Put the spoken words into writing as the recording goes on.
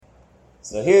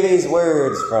So hear these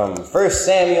words from 1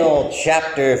 Samuel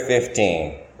chapter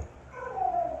 15.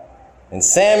 And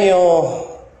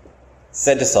Samuel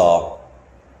said to Saul,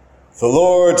 "The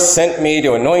Lord sent me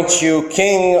to anoint you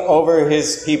king over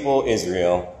his people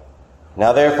Israel.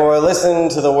 Now therefore listen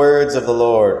to the words of the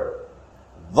Lord.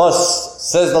 Thus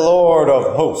says the Lord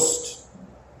of hosts,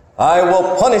 I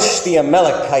will punish the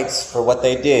Amalekites for what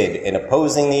they did in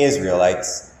opposing the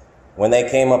Israelites when they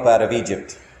came up out of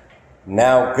Egypt.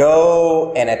 Now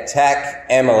go and attack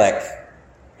Amalek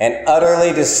and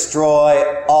utterly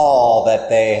destroy all that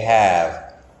they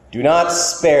have. Do not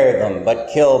spare them, but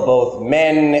kill both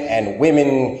men and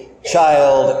women,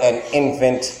 child and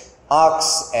infant,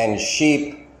 ox and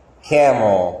sheep,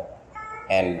 camel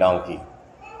and donkey."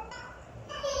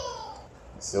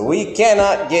 So we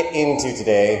cannot get into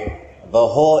today the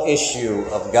whole issue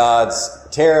of God's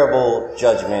terrible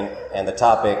judgment and the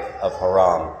topic of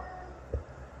Haram.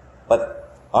 But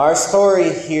our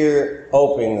story here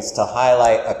opens to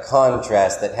highlight a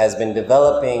contrast that has been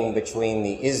developing between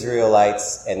the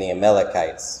Israelites and the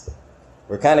Amalekites.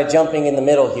 We're kind of jumping in the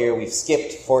middle here. We've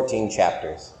skipped 14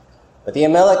 chapters. But the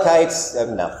Amalekites,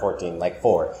 not 14, like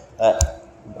 4.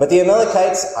 But the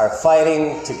Amalekites are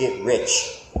fighting to get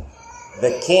rich.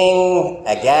 The king,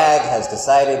 Agag, has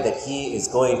decided that he is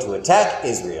going to attack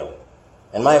Israel.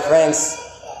 And my friends,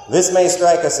 this may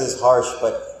strike us as harsh,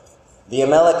 but the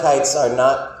Amalekites are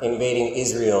not invading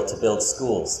Israel to build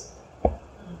schools.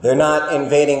 They're not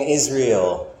invading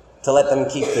Israel to let them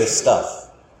keep their stuff.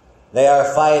 They are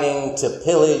fighting to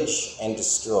pillage and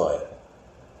destroy.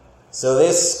 So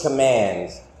this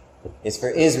command is for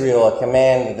Israel, a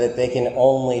command that they can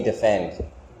only defend.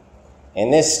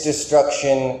 In this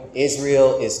destruction,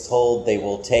 Israel is told they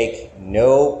will take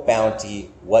no bounty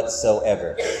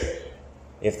whatsoever.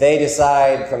 If they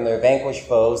decide from their vanquished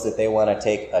foes that they want to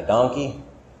take a donkey,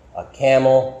 a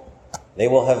camel, they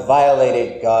will have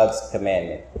violated God's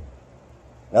commandment.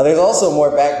 Now there's also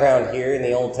more background here in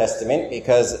the Old Testament,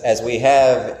 because as we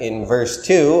have in verse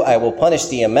 2, I will punish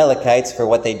the Amalekites for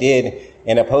what they did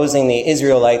in opposing the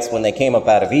Israelites when they came up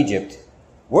out of Egypt.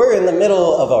 We're in the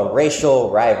middle of a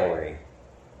racial rivalry.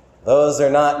 Those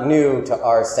are not new to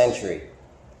our century.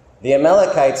 The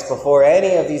Amalekites, before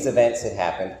any of these events had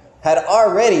happened, had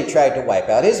already tried to wipe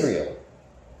out Israel.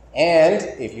 And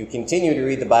if you continue to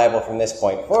read the Bible from this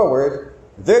point forward,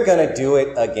 they're going to do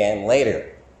it again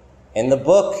later. In the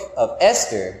book of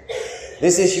Esther,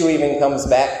 this issue even comes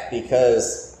back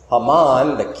because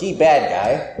Haman, the key bad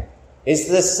guy, is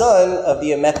the son of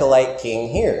the Amalekite king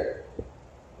here.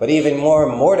 But even more,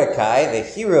 Mordecai, the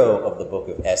hero of the book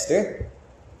of Esther,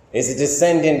 is a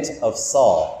descendant of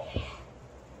Saul.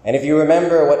 And if you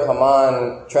remember what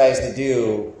Haman tries to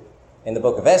do in the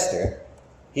book of Esther,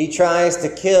 he tries to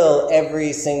kill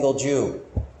every single Jew.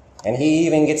 And he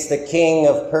even gets the king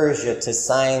of Persia to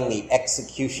sign the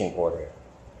execution order.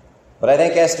 But I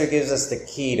think Esther gives us the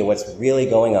key to what's really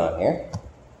going on here.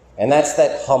 And that's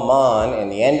that Haman, in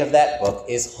the end of that book,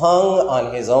 is hung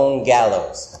on his own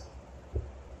gallows.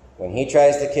 When he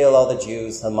tries to kill all the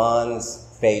Jews, Haman's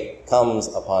fate comes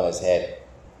upon his head.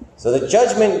 So the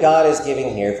judgment God is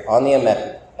giving here on the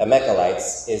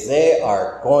Amalekites is they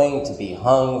are going to be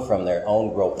hung from their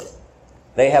own rope.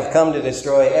 They have come to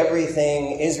destroy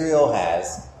everything Israel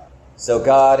has. So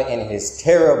God, in his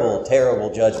terrible,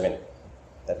 terrible judgment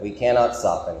that we cannot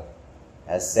soften,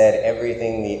 has said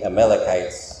everything the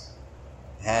Amalekites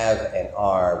have and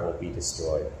are will be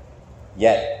destroyed.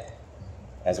 Yet,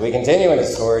 as we continue in the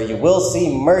story, you will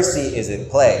see mercy is at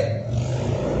play.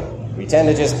 We tend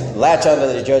to just latch onto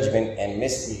the judgment and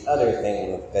miss the other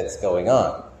thing that's going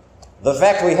on. The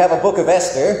fact we have a book of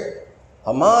Esther,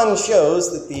 Haman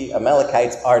shows that the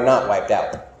Amalekites are not wiped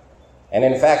out. And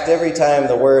in fact, every time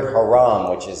the word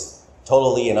haram, which is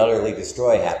totally and utterly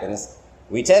destroy, happens,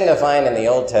 we tend to find in the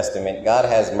Old Testament, God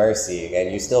has mercy,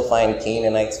 and you still find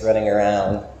Canaanites running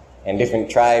around and different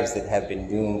tribes that have been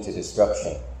doomed to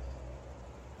destruction.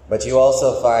 But you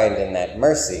also find in that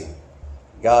mercy,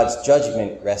 God's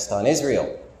judgment rests on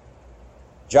Israel.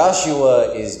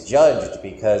 Joshua is judged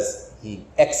because he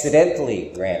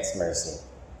accidentally grants mercy.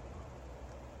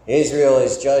 Israel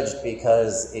is judged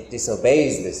because it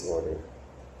disobeys this order.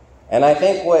 And I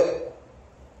think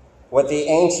what the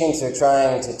ancients are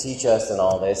trying to teach us in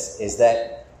all this is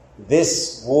that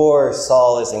this war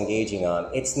Saul is engaging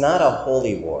on, it's not a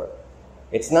holy war.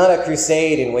 It's not a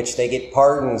crusade in which they get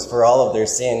pardons for all of their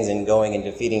sins in going and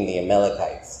defeating the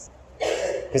Amalekites.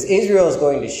 Because Israel is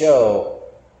going to show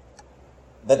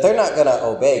that they're not going to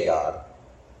obey God.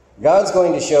 God's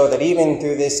going to show that even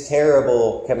through this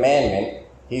terrible commandment,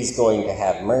 he's going to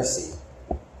have mercy.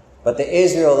 But the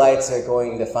Israelites are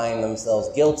going to find themselves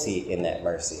guilty in that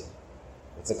mercy.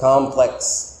 It's a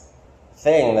complex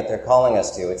thing that they're calling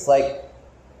us to. It's like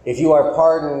if you are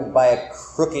pardoned by a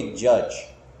crooked judge.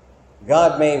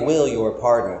 God may will your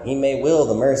pardon. He may will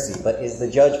the mercy, but is the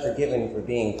judge forgiven for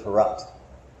being corrupt?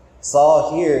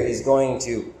 Saul here is going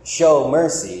to show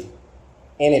mercy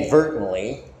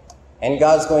inadvertently, and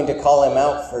God's going to call him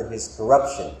out for his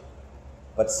corruption.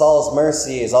 But Saul's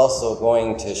mercy is also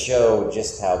going to show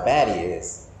just how bad he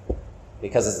is.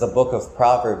 Because as the book of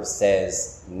Proverbs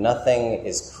says, nothing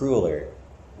is crueler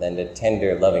than the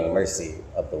tender, loving mercy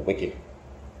of the wicked.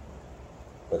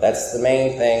 But that's the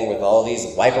main thing with all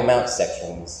these wipe 'em out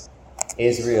sections.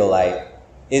 Israel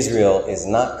is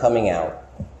not coming out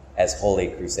as holy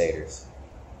crusaders.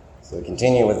 So we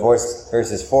continue with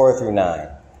verses 4 through 9.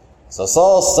 So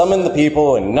Saul summoned the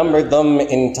people and numbered them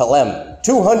in Telem,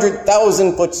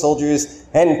 200,000 foot soldiers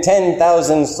and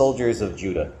 10,000 soldiers of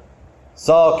Judah.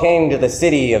 Saul came to the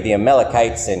city of the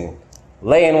Amalekites and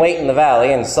lay in wait in the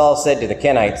valley, and Saul said to the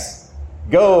Kenites,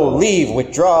 "Go, leave,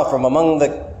 withdraw from among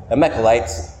the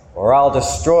Amalekites, or I'll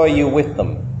destroy you with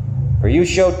them. For you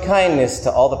showed kindness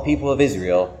to all the people of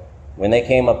Israel when they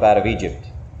came up out of Egypt."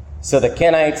 So the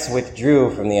Kenites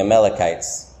withdrew from the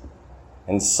Amalekites.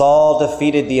 And Saul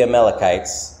defeated the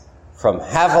Amalekites from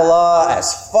Havilah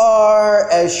as far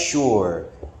as Shur,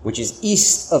 which is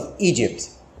east of Egypt.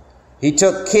 He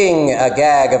took King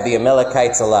Agag of the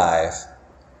Amalekites alive.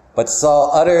 But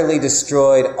Saul utterly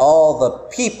destroyed all the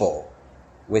people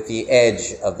with the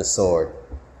edge of the sword.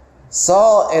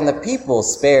 Saul and the people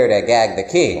spared Agag the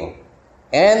king,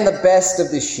 and the best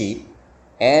of the sheep,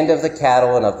 and of the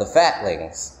cattle, and of the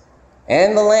fatlings,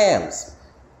 and the lambs.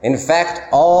 In fact,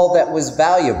 all that was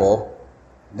valuable,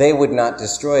 they would not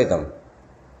destroy them.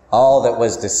 All that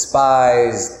was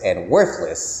despised and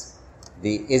worthless,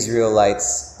 the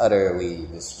Israelites utterly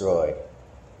destroyed.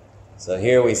 So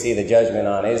here we see the judgment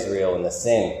on Israel and the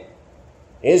sin.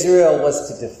 Israel was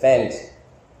to defend.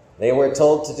 They were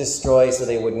told to destroy so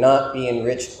they would not be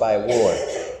enriched by war.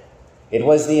 It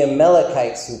was the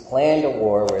Amalekites who planned a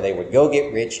war where they would go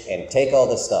get rich and take all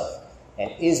the stuff.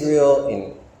 And Israel,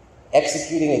 in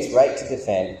executing its right to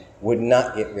defend, would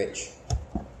not get rich.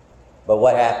 But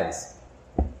what happens?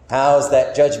 How's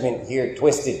that judgment here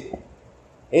twisted?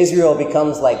 Israel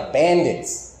becomes like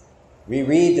bandits. We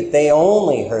read that they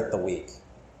only hurt the weak.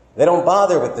 They don't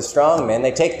bother with the strong men.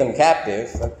 They take them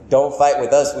captive. Don't fight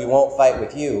with us, we won't fight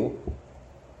with you.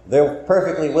 They're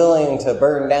perfectly willing to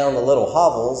burn down the little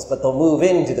hovels, but they'll move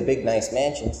into the big, nice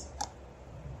mansions.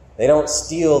 They don't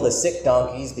steal the sick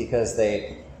donkeys because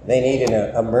they need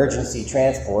an emergency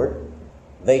transport.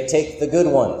 They take the good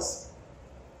ones.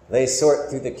 They sort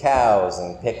through the cows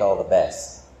and pick all the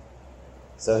best.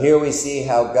 So here we see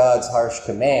how God's harsh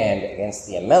command against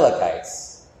the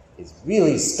Amalekites is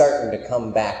really starting to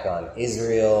come back on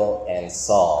Israel and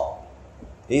Saul.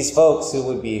 These folks who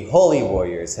would be holy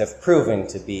warriors have proven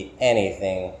to be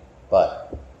anything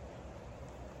but.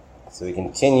 So we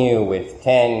continue with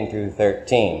 10 through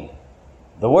 13.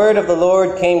 The word of the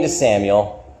Lord came to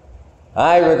Samuel.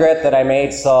 "I regret that I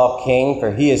made Saul king,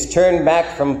 for he has turned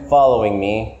back from following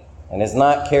me and has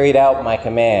not carried out my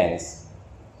commands."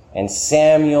 And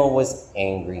Samuel was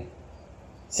angry.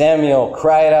 Samuel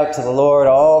cried out to the Lord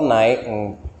all night,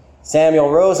 and Samuel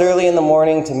rose early in the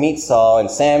morning to meet Saul, and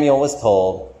Samuel was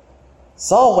told,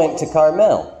 Saul went to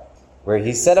Carmel, where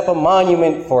he set up a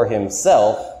monument for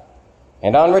himself,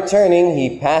 and on returning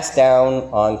he passed down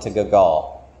on to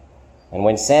Gilgal. And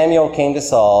when Samuel came to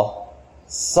Saul,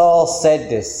 Saul said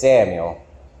to Samuel,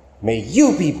 "May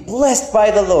you be blessed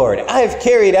by the Lord. I have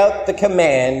carried out the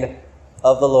command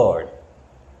of the Lord."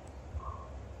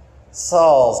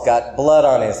 Saul's got blood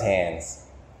on his hands.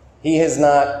 He has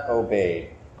not obeyed.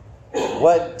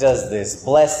 What does this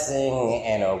blessing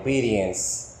and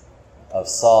obedience of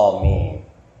Saul mean?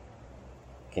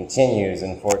 Continues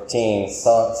in 14,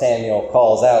 Samuel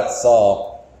calls out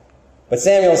Saul. But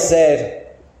Samuel said,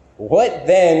 "What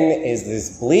then is this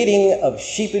bleating of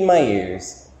sheep in my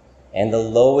ears and the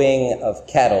lowing of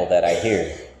cattle that I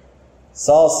hear?"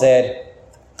 Saul said,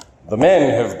 "The men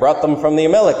have brought them from the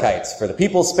Amalekites, for the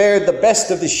people spared the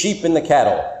best of the sheep and the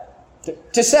cattle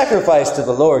to sacrifice to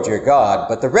the Lord your God,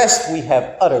 but the rest we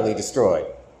have utterly destroyed."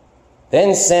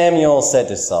 Then Samuel said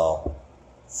to Saul,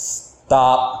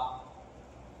 "Stop.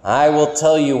 I will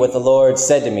tell you what the Lord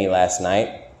said to me last night."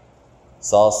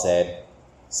 Saul said,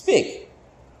 "Speak."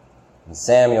 And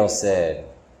Samuel said,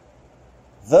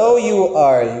 "Though you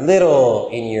are little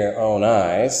in your own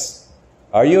eyes,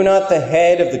 are you not the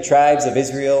head of the tribes of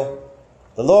Israel?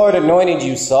 The Lord anointed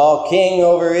you, Saul, king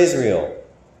over Israel,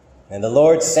 and the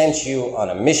Lord sent you on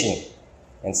a mission.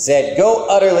 and said, "Go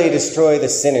utterly destroy the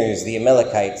sinners, the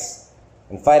Amalekites,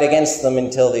 and fight against them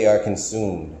until they are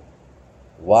consumed."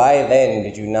 Why then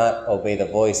did you not obey the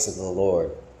voice of the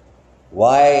Lord?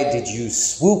 Why did you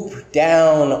swoop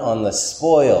down on the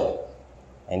spoil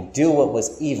and do what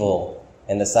was evil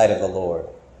in the sight of the Lord?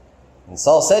 And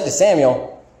Saul said to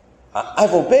Samuel,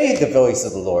 "I've obeyed the voice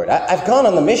of the Lord. I've gone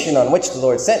on the mission on which the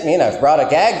Lord sent me, and I've brought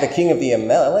Agag, the king of the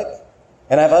Amalek,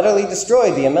 and I've utterly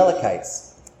destroyed the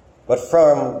Amalekites. But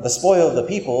from the spoil of the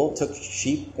people took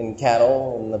sheep and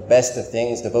cattle and the best of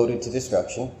things devoted to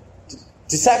destruction,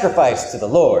 to sacrifice to the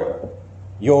Lord,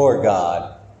 your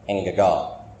God, in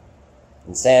Gilgal."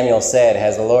 And Samuel said,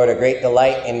 "Has the Lord a great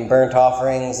delight in burnt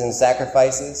offerings and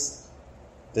sacrifices?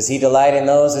 Does he delight in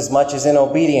those as much as in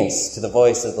obedience to the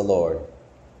voice of the Lord?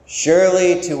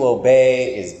 Surely to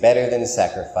obey is better than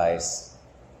sacrifice,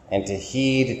 and to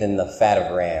heed than the fat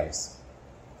of rams.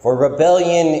 For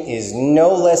rebellion is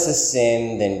no less a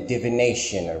sin than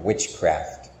divination or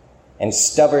witchcraft, and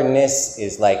stubbornness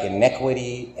is like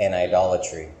iniquity and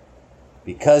idolatry.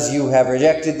 Because you have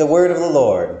rejected the word of the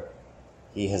Lord,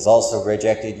 he has also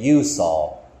rejected you,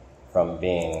 Saul, from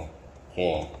being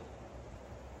king."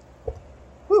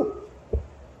 Whew.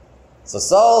 So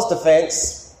Saul's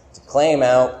defense to claim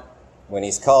out when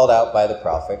he's called out by the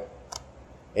prophet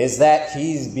is that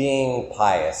he's being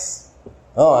pious.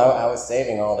 "Oh, I was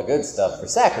saving all the good stuff for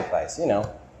sacrifice, you know."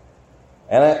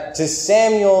 And to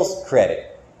Samuel's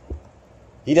credit,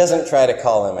 he doesn't try to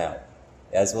call him out.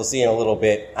 As we'll see in a little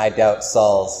bit, I doubt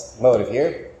Saul's motive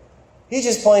here. He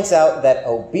just points out that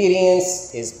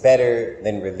obedience is better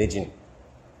than religion.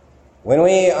 When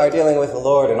we are dealing with the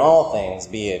Lord in all things,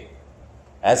 be it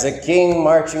as a king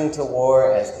marching to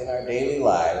war, as in our daily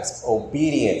lives,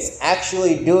 obedience,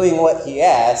 actually doing what he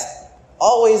asked,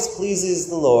 always pleases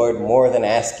the Lord more than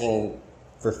asking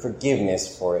for forgiveness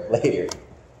for it later.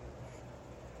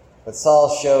 But Saul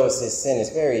shows his sin is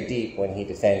very deep when he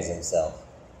defends himself.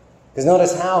 Because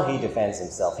notice how he defends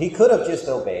himself. He could have just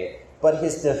obeyed, but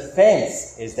his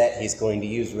defense is that he's going to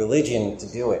use religion to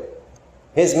do it.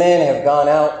 His men have gone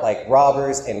out like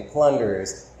robbers and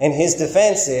plunderers, and his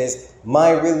defense is,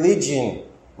 my religion,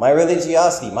 my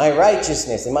religiosity, my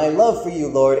righteousness, and my love for you,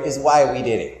 Lord, is why we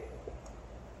did it.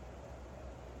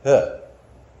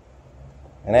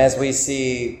 And as we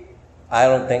see, I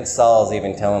don't think Saul's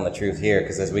even telling the truth here,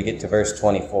 because as we get to verse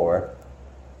 24,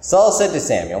 Saul said to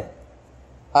Samuel,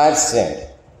 "I've sinned.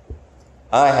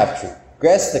 I have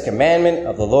transgressed the commandment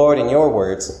of the Lord in your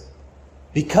words,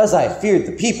 because I feared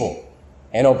the people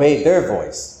and obeyed their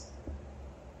voice."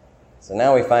 So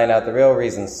now we find out the real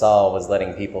reason Saul was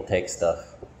letting people take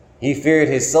stuff. He feared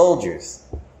his soldiers.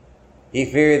 He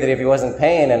feared that if he wasn't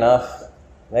paying enough,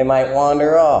 they might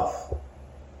wander off.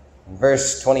 In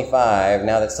verse 25,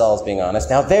 now that Saul's being honest,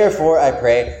 "Now therefore, I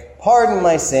pray, pardon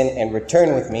my sin and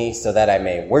return with me so that I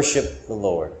may worship the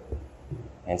Lord."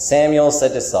 And Samuel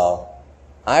said to Saul,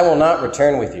 "I will not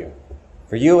return with you,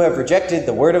 for you have rejected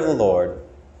the word of the Lord,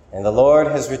 and the Lord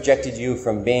has rejected you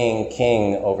from being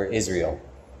king over Israel."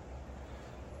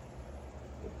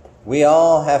 We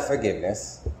all have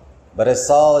forgiveness, but as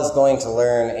Saul is going to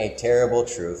learn a terrible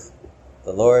truth,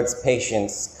 the Lord's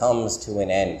patience comes to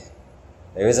an end.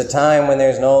 There is a time when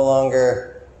there's no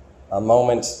longer a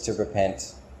moment to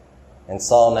repent, and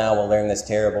Saul now will learn this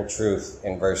terrible truth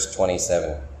in verse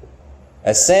 27.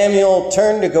 As Samuel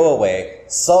turned to go away,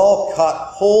 Saul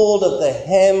caught hold of the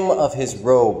hem of his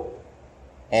robe,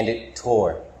 and it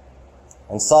tore.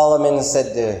 And Samuel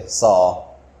said to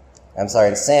Saul,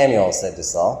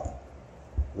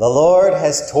 "The Lord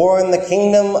has torn the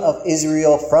kingdom of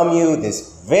Israel from you this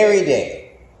very day,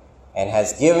 and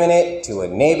has given it to a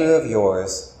neighbor of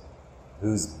yours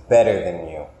who's better than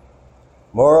you.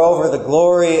 Moreover, the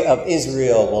glory of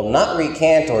Israel will not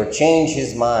recant or change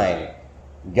his mind.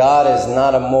 God is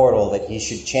not a mortal that he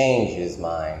should change his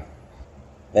mind."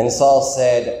 Then Saul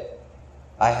said,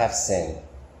 "I have sinned.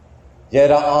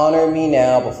 Yet honor me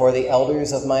now before the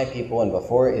elders of my people and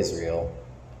before Israel,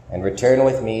 and return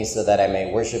with me so that I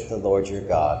may worship the Lord your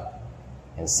God."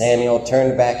 And Samuel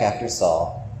turned back after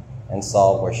Saul, and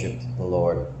Saul worshipped the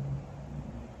Lord.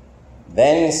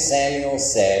 Then Samuel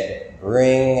said,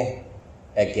 "Bring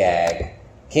Agag,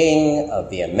 king of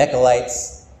the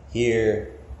Amalekites, here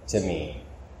to me."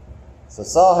 So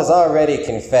Saul has already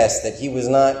confessed that he was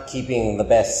not keeping the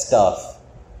best stuff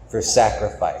for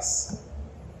sacrifice.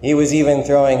 He was even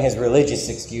throwing his religious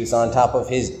excuse on top of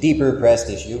his deeper pressed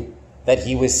issue, that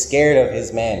he was scared of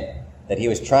his men, that he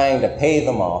was trying to pay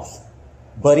them off.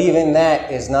 But even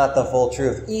that is not the full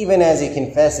truth. Even as he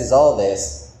confesses all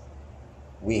this,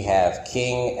 we have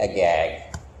King Agag,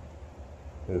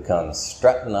 who comes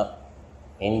strutting up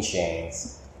in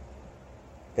chains.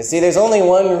 Because see, there's only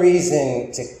one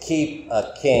reason to keep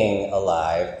a king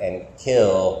alive and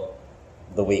kill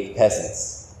the weak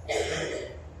peasants.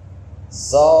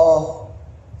 Saul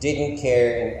didn't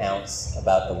care an ounce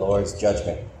about the Lord's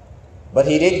judgment, but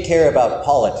he did care about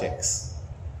politics.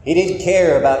 He did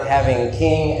care about having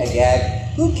King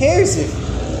Agag. Who cares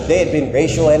if they had been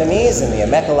racial enemies and the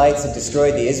Amalekites had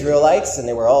destroyed the Israelites and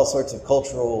there were all sorts of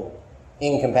cultural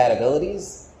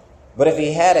incompatibilities? But if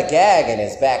he had Agag in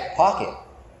his back pocket,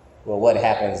 well, what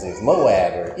happens if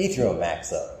Moab or Ephraim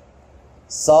acts up?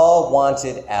 Saul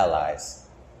wanted allies,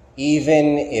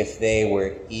 even if they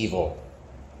were evil.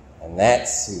 And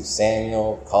that's who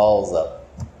Samuel calls up.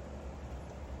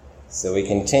 So we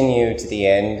continue to the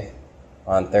end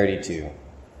on 32.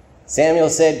 Samuel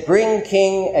said, "Bring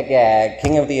King Agag,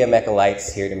 king of the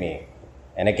Amalekites, here to me."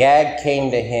 And Agag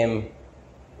came to him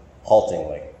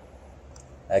haltingly.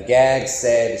 Agag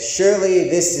said, "Surely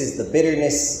this is the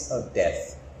bitterness of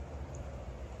death."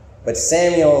 But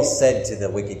Samuel said to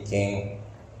the wicked king,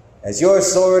 "As your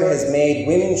sword has made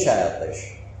women childless,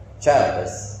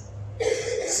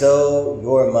 so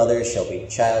your mother shall be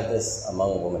childless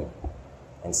among women."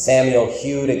 And Samuel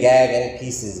hewed Agag in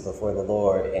pieces before the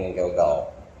Lord in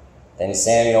Gilgal. Then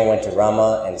Samuel went to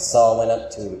Ramah, and Saul went up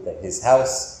to his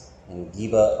house in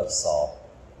Geba of Saul.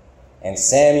 And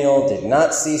Samuel did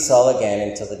not see Saul again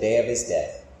until the day of his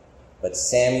death. But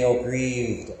Samuel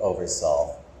grieved over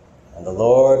Saul, and the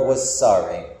Lord was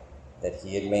sorry that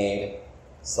he had made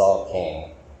Saul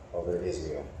king over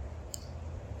Israel.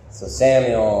 So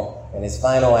Samuel, in his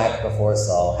final act before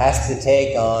Saul, has to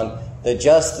take on the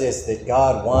justice that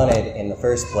God wanted in the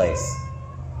first place.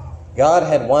 God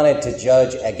had wanted to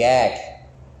judge Agag.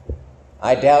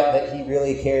 I doubt that he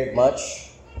really cared much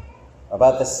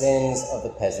about the sins of the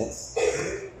peasants,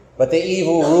 but the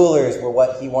evil rulers were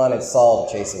what he wanted Saul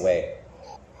to chase away.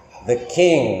 The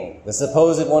king, the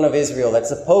supposed one of Israel, that's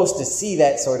supposed to see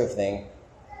that sort of thing,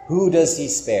 who does he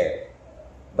spare?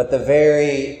 But the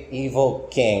very evil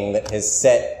king that has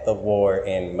set the war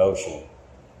in motion.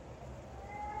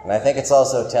 And I think it's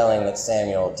also telling that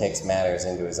Samuel takes matters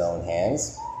into his own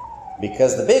hands,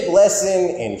 because the big lesson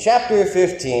in chapter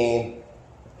 15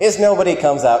 is nobody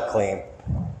comes out clean.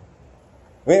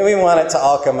 We want it to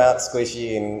all come out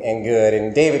squishy and good,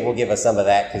 and David will give us some of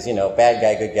that, because, bad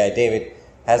guy, good guy. David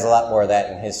has a lot more of that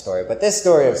in his story. But this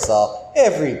story of Saul,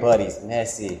 everybody's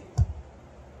messy.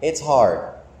 It's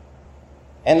hard.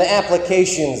 And the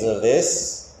applications of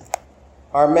this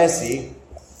are messy,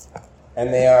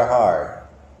 and they are hard.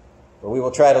 But we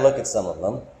will try to look at some of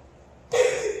them.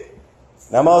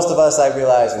 Now, most of us, I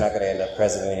realize, are not going to end up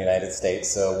president of the United States,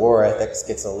 so war ethics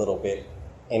gets a little bit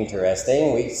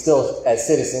interesting. We still, as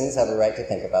citizens, have a right to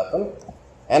think about them.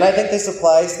 And I think this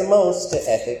applies the most to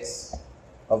ethics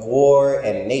of war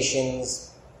and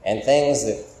nations and things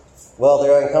that, well,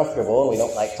 they're uncomfortable, and we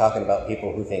don't like talking about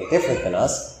people who think different than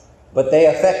us, but they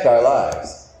affect our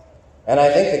lives. And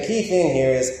I think the key thing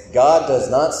here is God does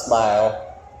not smile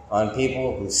on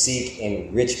people who seek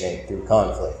enrichment through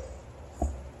conflict.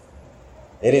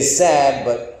 It is sad,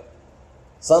 but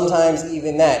sometimes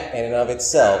even that in and of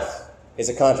itself is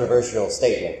a controversial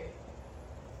statement.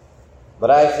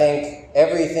 But I think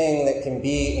everything that can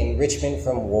be enrichment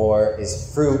from war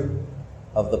is fruit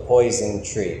of the poison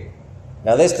tree.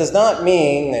 Now, this does not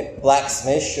mean that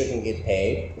blacksmiths shouldn't get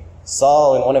paid.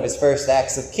 Saul, in one of his first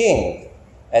acts as king,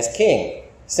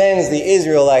 sends the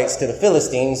Israelites to the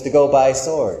Philistines to go buy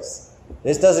swords.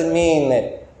 This doesn't mean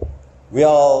that we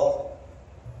all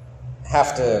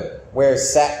have to wear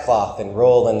sackcloth and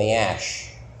roll in the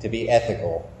ash to be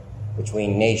ethical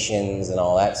between nations and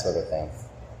all that sort of thing.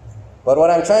 But what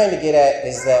I'm trying to get at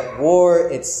is that war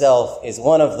itself is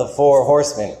one of the four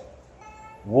horsemen.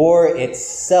 War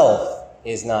itself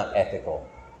is not ethical.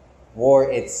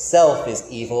 War itself is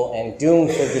evil and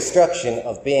doomed for destruction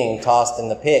of being tossed in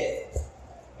the pit.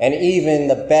 And even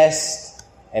the best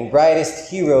and brightest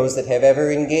heroes that have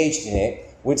ever engaged in it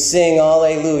would sing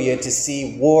Alleluia to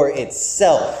see war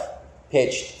itself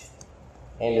pitched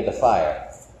into the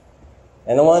fire.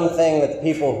 And the one thing that the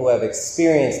people who have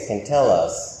experienced can tell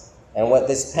us, and what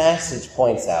this passage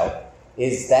points out,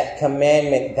 is that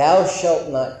commandment, "Thou shalt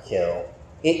not kill,"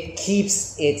 it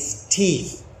keeps its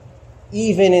teeth,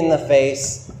 even in the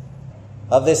face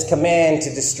of this command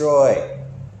to destroy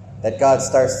that God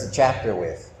starts the chapter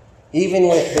with. Even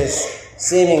with this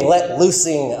seeming let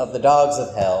loosing of the dogs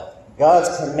of hell,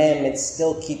 God's commandments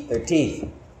still keep their teeth.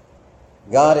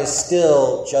 God is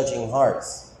still judging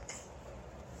hearts.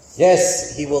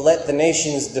 Yes, he will let the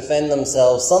nations defend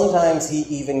themselves. Sometimes he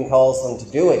even calls them to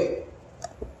do it.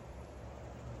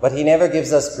 But he never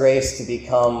gives us grace to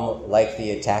become like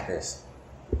the attackers.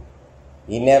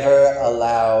 He never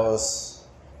allows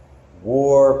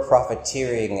war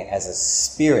profiteering as a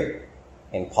spirit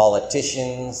in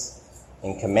politicians,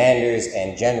 in commanders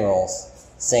and generals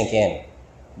sink in.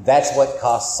 That's what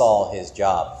cost Saul his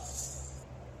job.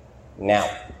 Now,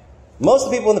 most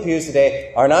of the people in the pews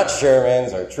today are not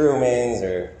Shermans or Trumans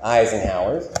or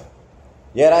Eisenhowers.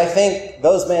 Yet I think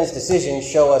those men's decisions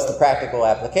show us the practical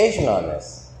application on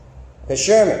this. Because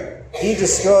Sherman, he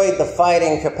destroyed the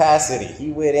fighting capacity.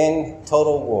 He would end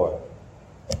total war.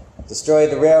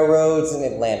 Destroyed the railroads in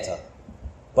Atlanta.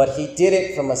 But he did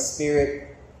it from a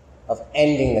spirit of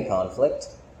ending the conflict.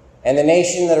 And the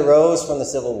nation that arose from the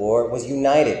Civil War was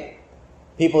united.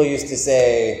 People used to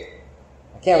say,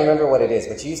 I can't remember what it is,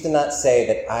 but you used to not say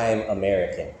that I'm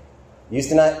American. You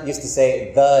used to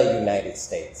say the United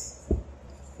States.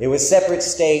 It was separate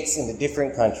states into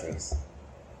different countries.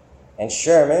 And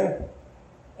Sherman,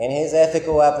 in his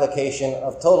ethical application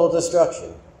of total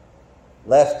destruction,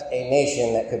 left a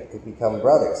nation that could become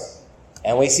brothers.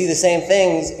 And we see the same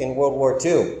things in World War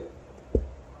II.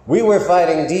 We were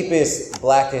fighting deepest,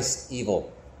 blackest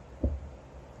evil.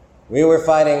 We were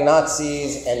fighting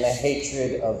Nazis and the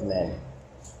hatred of men.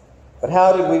 But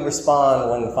how did we respond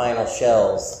when the final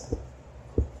shells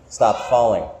stopped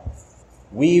falling?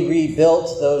 We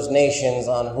rebuilt those nations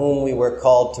on whom we were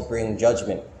called to bring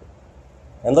judgment.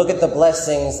 And look at the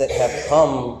blessings that have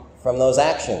come from those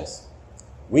actions.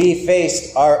 We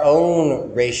faced our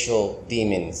own racial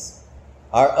demons,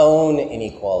 our own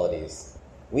inequalities.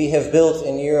 We have built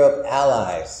in Europe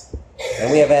allies,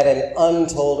 and we have had an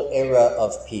untold era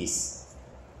of peace.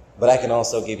 But I can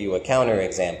also give you a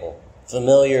counterexample,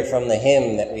 familiar from the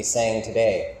hymn that we sang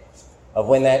today, of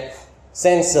when that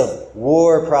sense of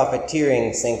war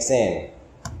profiteering sinks in.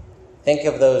 Think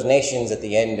of those nations at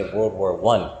the end of World War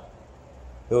I,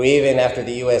 who even after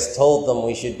the U.S. told them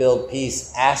we should build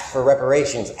peace, asked for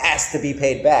reparations, asked to be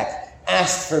paid back,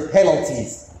 asked for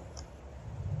penalties.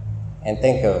 And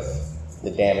think of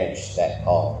the damage that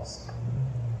caused.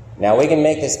 Now we can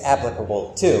make this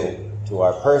applicable too to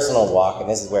our personal walk, and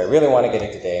this is where I really want to get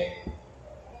it today.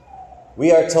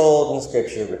 We are told in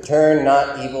Scripture, return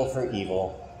not evil for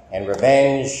evil, and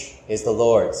revenge is the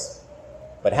Lord's.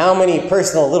 But how many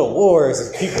personal little wars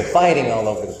is people fighting all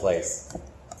over the place?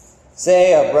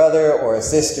 Say a brother or a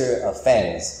sister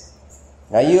offends.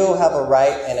 Now you have a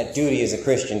right and a duty as a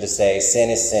Christian to say sin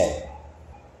is sin.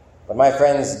 But my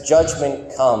friends,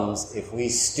 judgment comes if we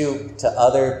stoop to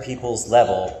other people's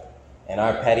level in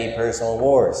our petty personal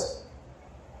wars.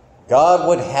 God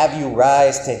would have you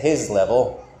rise to his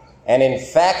level, and in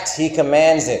fact, he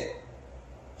commands it.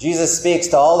 Jesus speaks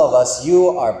to all of us,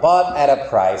 you are bought at a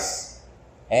price,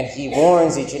 and he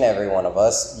warns each and every one of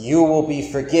us, you will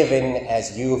be forgiven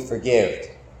as you forgive.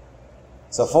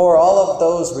 So for all of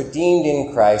those redeemed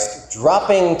in Christ,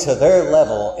 dropping to their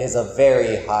level is a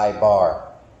very high bar.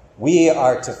 We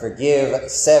are to forgive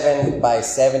 7 by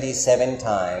 77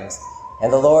 times,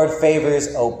 and the Lord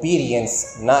favors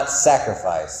obedience, not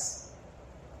sacrifice.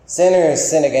 Sinners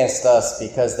sin against us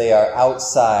because they are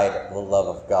outside the love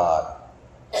of God.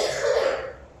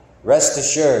 Rest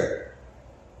assured,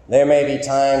 there may be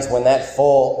times when that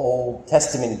full Old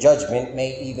Testament judgment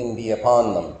may even be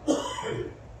upon them.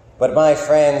 But my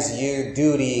friends, your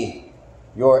duty,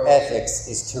 your ethics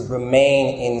is to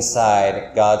remain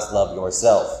inside God's love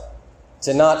yourself,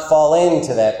 to not fall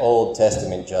into that Old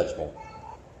Testament judgment.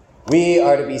 We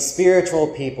are to be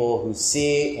spiritual people who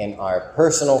see in our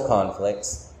personal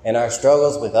conflicts and our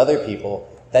struggles with other people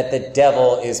that the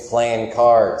devil is playing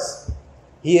cards.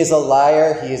 He is a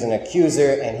liar, he is an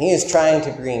accuser, and he is trying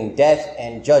to bring death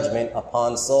and judgment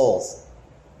upon souls.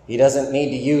 He doesn't need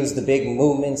to use the big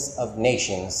movements of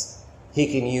nations.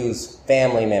 He can use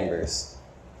family members,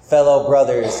 fellow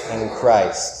brothers in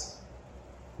Christ.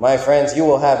 My friends, you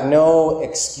will have no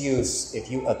excuse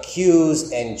if you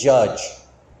accuse and judge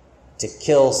to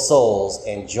kill souls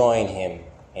and join him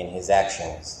in his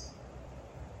actions.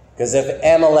 Because if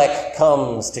Amalek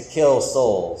comes to kill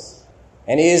souls,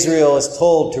 and Israel is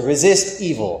told to resist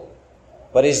evil,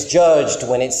 but is judged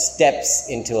when it steps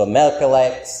into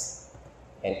Amalek's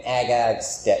and Agag's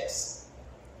steps,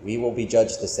 we will be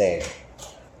judged the same.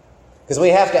 Because we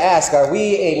have to ask, are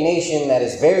we a nation that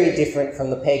is very different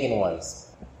from the pagan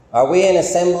ones? Are we an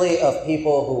assembly of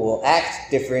people who will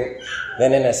act different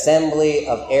than an assembly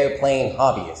of airplane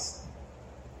hobbyists?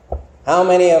 How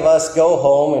many of us go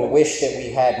home and wish that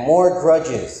we had more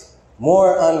grudges,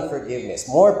 more unforgiveness,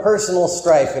 more personal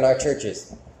strife in our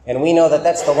churches? And we know that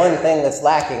that's the one thing that's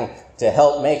lacking to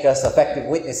help make us effective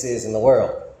witnesses in the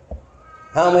world.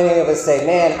 How many of us say,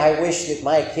 man, I wish that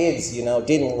my kids,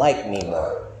 didn't like me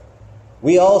more?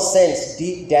 We all sense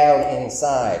deep down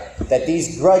inside that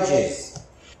these grudges,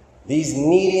 these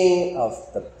needing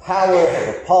of the power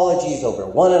of apologies over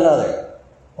one another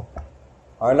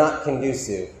are not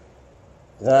conducive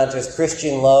to not just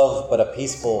Christian love, but a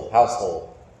peaceful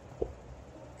household.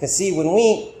 Because see, when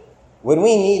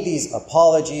we need these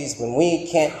apologies, when we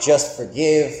can't just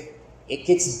forgive, it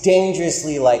gets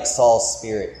dangerously like Saul's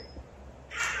spirit.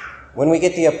 When we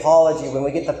get the apology, when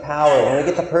we get the power, when we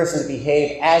get the person to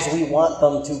behave as we want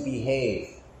them to behave,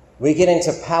 we get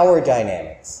into power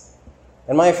dynamics.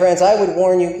 And my friends, I would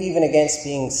warn you even against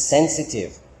being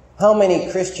sensitive. How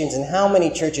many Christians and how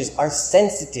many churches are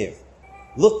sensitive,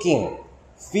 looking,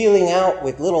 feeling out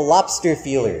with little lobster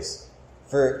feelers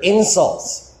for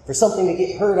insults, for something to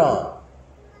get hurt on?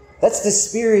 That's the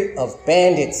spirit of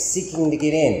bandits seeking to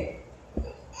get in.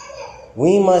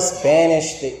 We must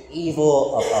banish the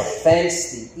evil of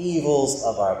offense, the evils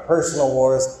of our personal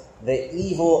wars, the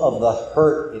evil of the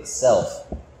hurt itself.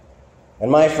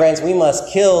 And my friends, we must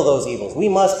kill those evils. We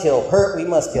must kill hurt. We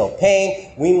must kill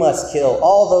pain. We must kill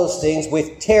all those things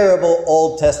with terrible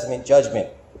Old Testament judgment.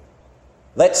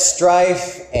 Let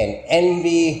strife and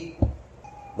envy,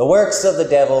 the works of the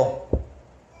devil,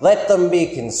 let them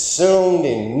be consumed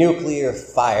in nuclear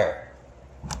fire.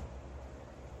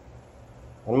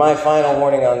 And my final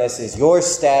warning on this is your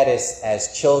status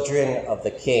as children of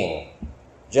the King,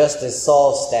 just as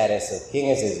Saul's status as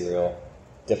king of Israel,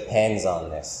 depends on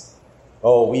this.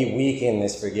 Oh, we weaken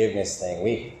this forgiveness thing.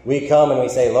 We come and we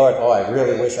say, Lord, I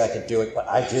really wish I could do it, but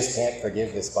I just can't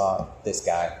forgive this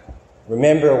guy.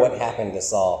 Remember what happened to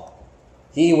Saul.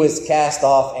 He was cast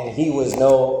off and he was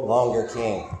no longer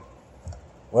king.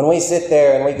 When we sit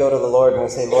there and we go to the Lord and we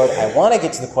say, Lord, I want to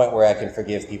get to the point where I can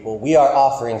forgive people, we are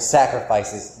offering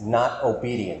sacrifices, not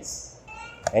obedience.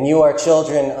 And you are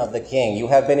children of the King. You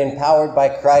have been empowered by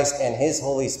Christ and his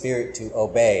Holy Spirit to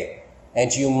obey.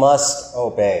 And you must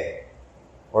obey.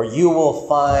 Or you will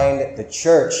find the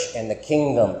church and the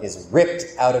kingdom is ripped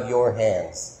out of your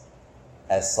hands,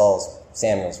 as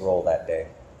Samuel's role that day.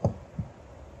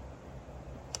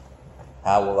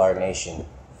 How will our nation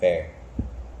fare?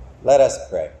 Let us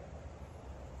pray.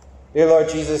 Dear Lord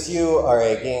Jesus, you are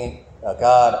a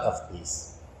God of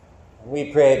peace.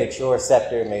 We pray that your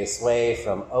scepter may sway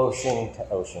from ocean to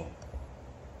ocean.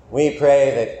 We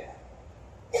pray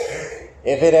that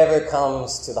if it ever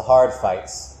comes to the hard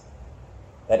fights,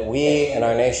 that we and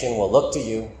our nation will look to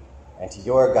you and to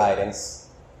your guidance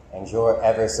and your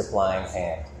ever-supplying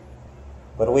hand.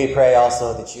 But we pray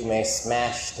also that you may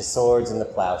smash the swords and the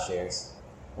plowshares,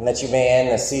 and that you may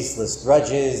end the ceaseless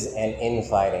grudges and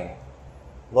infighting.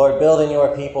 Lord, build in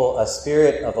your people a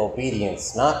spirit of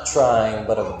obedience, not trying,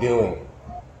 but of doing.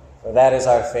 For that is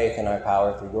our faith and our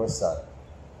power through your Son.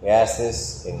 We ask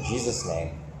this in Jesus'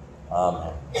 name.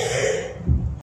 Amen.